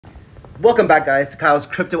Welcome back, guys, to Kyle's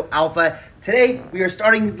Crypto Alpha. Today, we are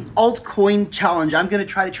starting the altcoin challenge. I'm going to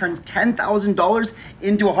try to turn $10,000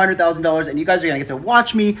 into $100,000, and you guys are going to get to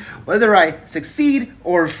watch me, whether I succeed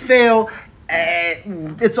or fail.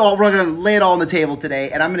 We're going to lay it all on the table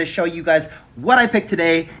today, and I'm going to show you guys what I picked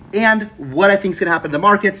today and what I think is going to happen to the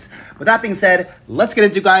markets. With that being said, let's get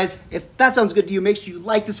into it, guys. If that sounds good to you, make sure you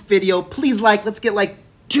like this video. Please like. Let's get like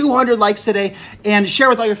 200 likes today, and share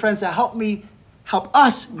with all your friends to help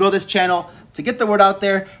us grow this channel, to get the word out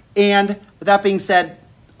there. And with that being said,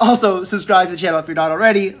 also subscribe to the channel if you're not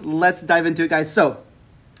already. Let's dive into it, guys. So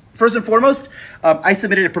first and foremost, I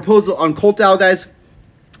submitted a proposal on ColdDAO, guys.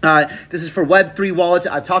 This is for Web3 wallets.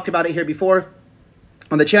 I've talked about it here before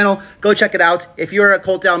on the channel. Go check it out. If you're a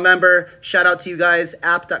ColdDAO member, shout out to you guys,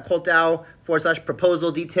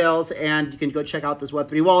 app.colddao/proposal details, and you can go check out this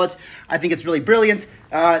Web3 wallet. I think it's really brilliant.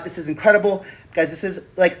 This is incredible. Guys, this is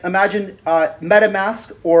like, imagine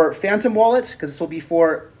MetaMask or Phantom Wallet, because this will be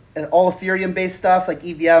for all Ethereum-based stuff, like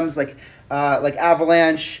EVMs, like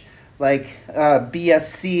Avalanche, like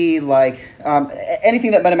BSC, like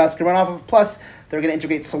anything that MetaMask can run off of. Plus, they're going to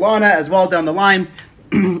integrate Solana as well down the line.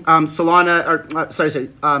 Phantom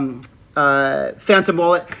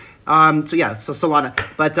Wallet. So Solana.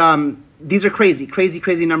 But these are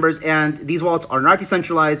crazy numbers, and these wallets are not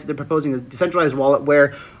decentralized. They're proposing a decentralized wallet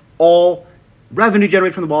where all revenue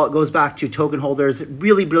generated from the wallet goes back to token holders.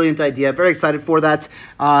 Really brilliant idea. Very excited for that.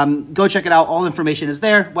 Go check it out. All the information is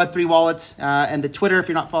there. Web3 wallets and the Twitter, if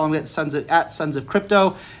you're not following it, Sons of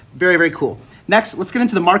Crypto. Very cool. Next, let's get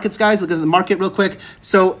into the markets, guys. Look at the market real quick.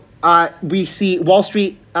 So we see Wall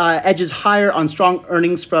Street edges higher on strong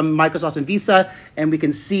earnings from Microsoft and Visa, and we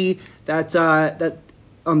can see that that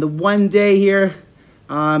on the 1 day here,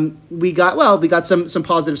 we got some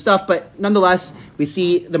positive stuff, but nonetheless, we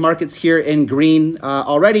see the markets here in green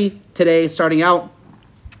already today, starting out,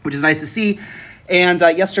 which is nice to see. And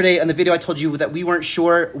yesterday on the video, I told you that we weren't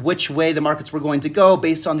sure which way the markets were going to go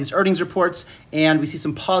based on these earnings reports, and we see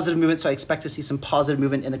some positive movement. So I expect to see some positive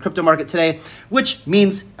movement in the crypto market today, which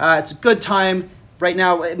means it's a good time right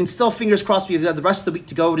now. I mean, still fingers crossed, we've got the rest of the week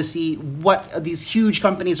to go to see what these huge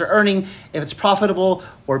companies are earning. If it's profitable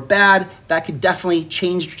or bad, that could definitely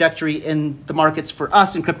change trajectory in the markets for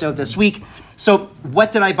us in crypto this week. So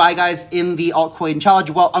what did I buy, guys, in the altcoin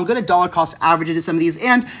challenge? Well, I'm going to dollar cost average into some of these,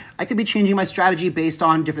 and I could be changing my strategy based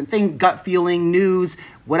on different things, gut feeling, news,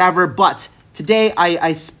 whatever. But today,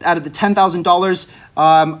 I out of the $10,000,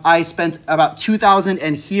 I spent about $2,000,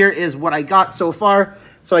 and here is what I got so far.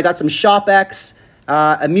 So I got some shopx,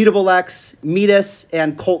 Immutable X, Metis,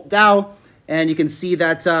 and ColdDAO, and you can see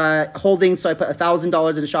that holding. So I put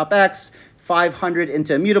 $1,000 into shopx, $500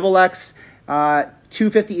 into Immutable X,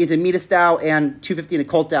 $250 into Metis DAO, and $250 into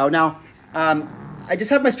ColdDAO. Now, I just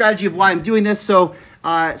have my strategy of why I'm doing this. So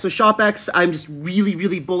shopx, I'm just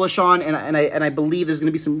really bullish on, and I believe there's going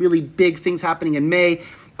to be some really big things happening in May.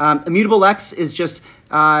 Immutable X is just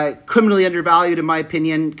criminally undervalued, in my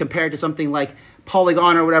opinion, compared to something like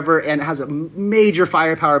Polygon or whatever, and it has a major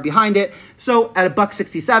firepower behind it. So at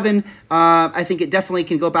 $1.67, I think it definitely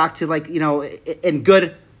can go back to, like, you know, in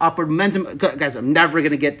good upward momentum. Guys, I'm never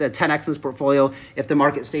going to get the 10x in this portfolio if the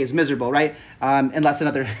market stays miserable, right? Unless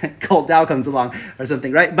another ColdDAO comes along or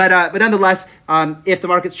something, right? But nonetheless, if the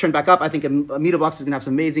markets turn back up, I think Immutable X is going to have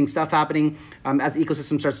some amazing stuff happening as the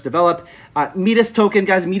ecosystem starts to develop. Metis token,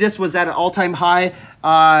 guys, Metis was at an all-time high.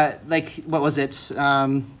 What was it?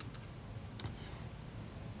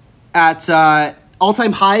 At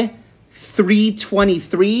all-time high,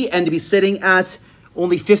 323, and to be sitting at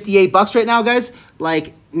only 58 bucks right now, guys.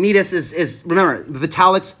 Like, Metis is remember,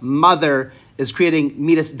 Vitalik's mother is creating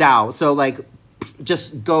Metis DAO. So, like,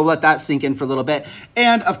 just go let that sink in for a little bit.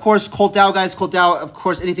 And of course, ColdDAO, guys. ColdDAO, of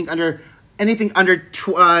course, anything under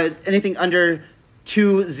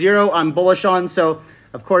 2.0, I'm bullish on. So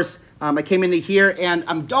of course, I came into here, and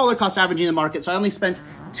I'm dollar cost averaging the market. So I only spent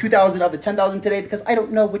 $2,000 of the $10,000 today because I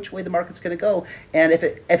don't know which way the market's going to go. And if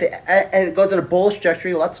it goes on a bullish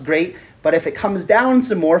trajectory, well, that's great. But if it comes down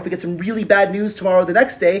some more, if we get some really bad news tomorrow or the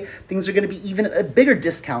next day, things are going to be even at a bigger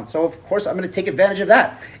discount. So of course, I'm going to take advantage of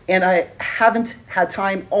that. And I haven't had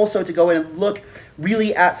time also to go in and look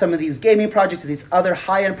really at some of these gaming projects and these other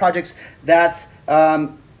high-end projects that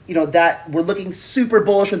that were looking super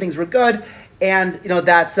bullish when things were good, and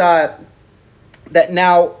that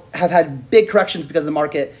now have had big corrections because of the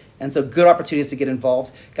market, and so good opportunities to get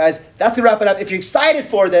involved. Guys, that's gonna wrap it up. If you're excited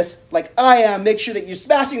for this, like I am, make sure that you're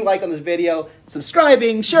smashing like on this video,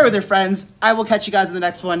 subscribing, share with your friends. I will catch you guys in the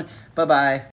next one. Bye-bye.